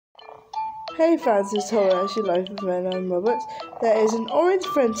Hey fans, it's Tomodachi Life of Men and Roberts. There is an orange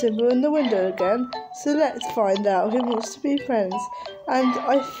friend symbol in the window again, so let's find out who wants to be friends. And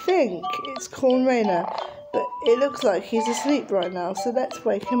I think it's Kornrainer, but it looks like he's asleep right now, so let's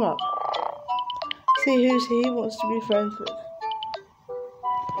wake him up. See who he wants to be friends with.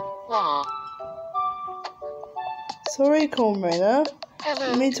 Sorry, Kornrainer.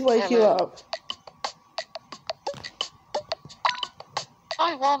 I need to wake you up.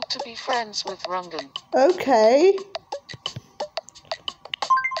 I want to be friends with Rungan. Okay.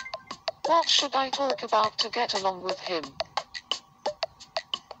 What should I talk about to get along with him?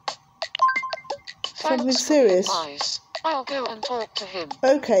 Something serious. I'll go and talk to him.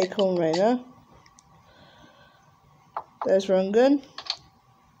 Okay, Kornrainer. There's Rungan.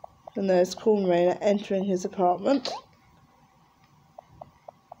 And there's Kornrainer entering his apartment.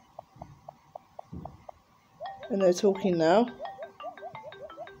 And they're talking now.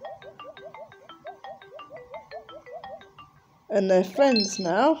 And they're friends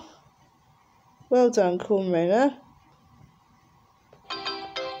now. Well done, Kornrainer.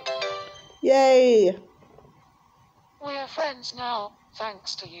 Yay! We're friends now,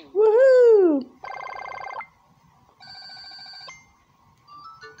 thanks to you. Woohoo!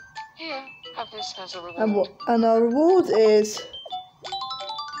 Here, have this as a reward. And our reward is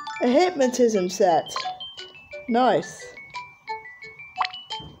a hypnotism set. Nice.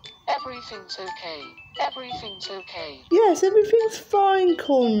 Everything's okay. Everything's okay. Yes, everything's fine,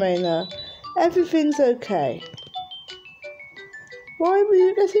 Kornrainer. Everything's okay. Why were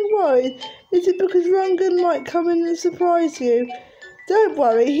you getting worried? Is it because Rungan might come in and surprise you? Don't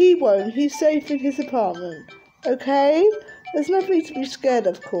worry, he won't. He's safe in his apartment. Okay? There's nothing to be scared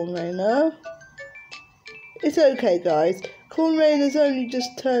of, Kornrainer. It's okay, guys. Kornrainer's only just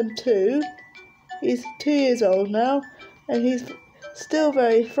turned 2. He's 2 years old now, and he's still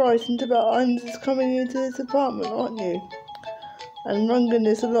very frightened about Anders coming into his apartment, aren't you? And Rungan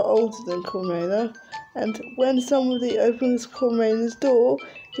is a lot older than Kornrainer, and when somebody opens Kornrainer's door,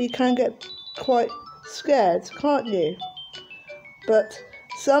 he can get quite scared, can't you? But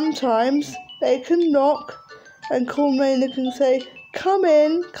sometimes they can knock, and Kornrainer can say, "Come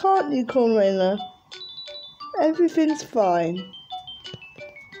in," can't you, Kornrainer? Everything's fine.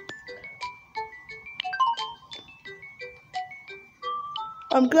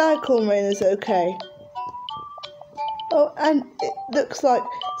 I'm glad Kornrainer's okay. Oh, and it looks like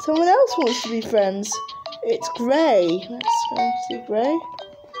someone else wants to be friends. It's Gray. Let's go and see Gray.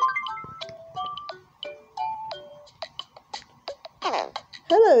 Hello.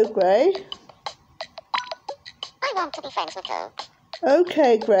 Hello, Gray. I want to be friends with Cole.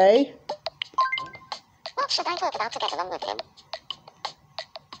 Okay, Gray. What should I talk about to get along with him?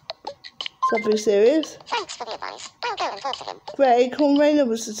 Something serious? Thanks for the advice. I'll go and talk to him. Gray, Kornrainer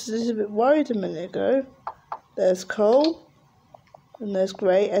was just a little bit worried a minute ago. There's Cole. And there's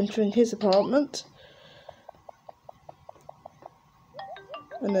Gray entering his apartment.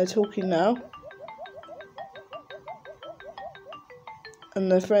 And they're talking now.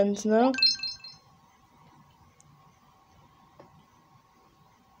 And they're friends now.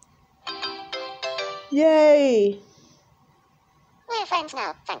 Yay! We're friends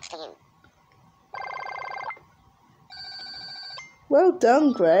now, thanks to you. Well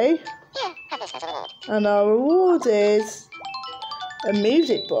done, Gray. Here, have this as a reward. And our reward is a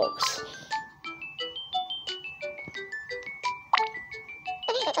music box.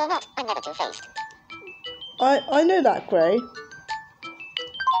 Believe it or not, I'm never two-faced. I know that, Gray.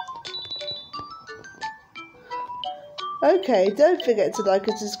 Okay, don't forget to like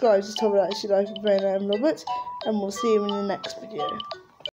and subscribe to Tomodachi Life of Men and Roberts, and we'll see you in the next video.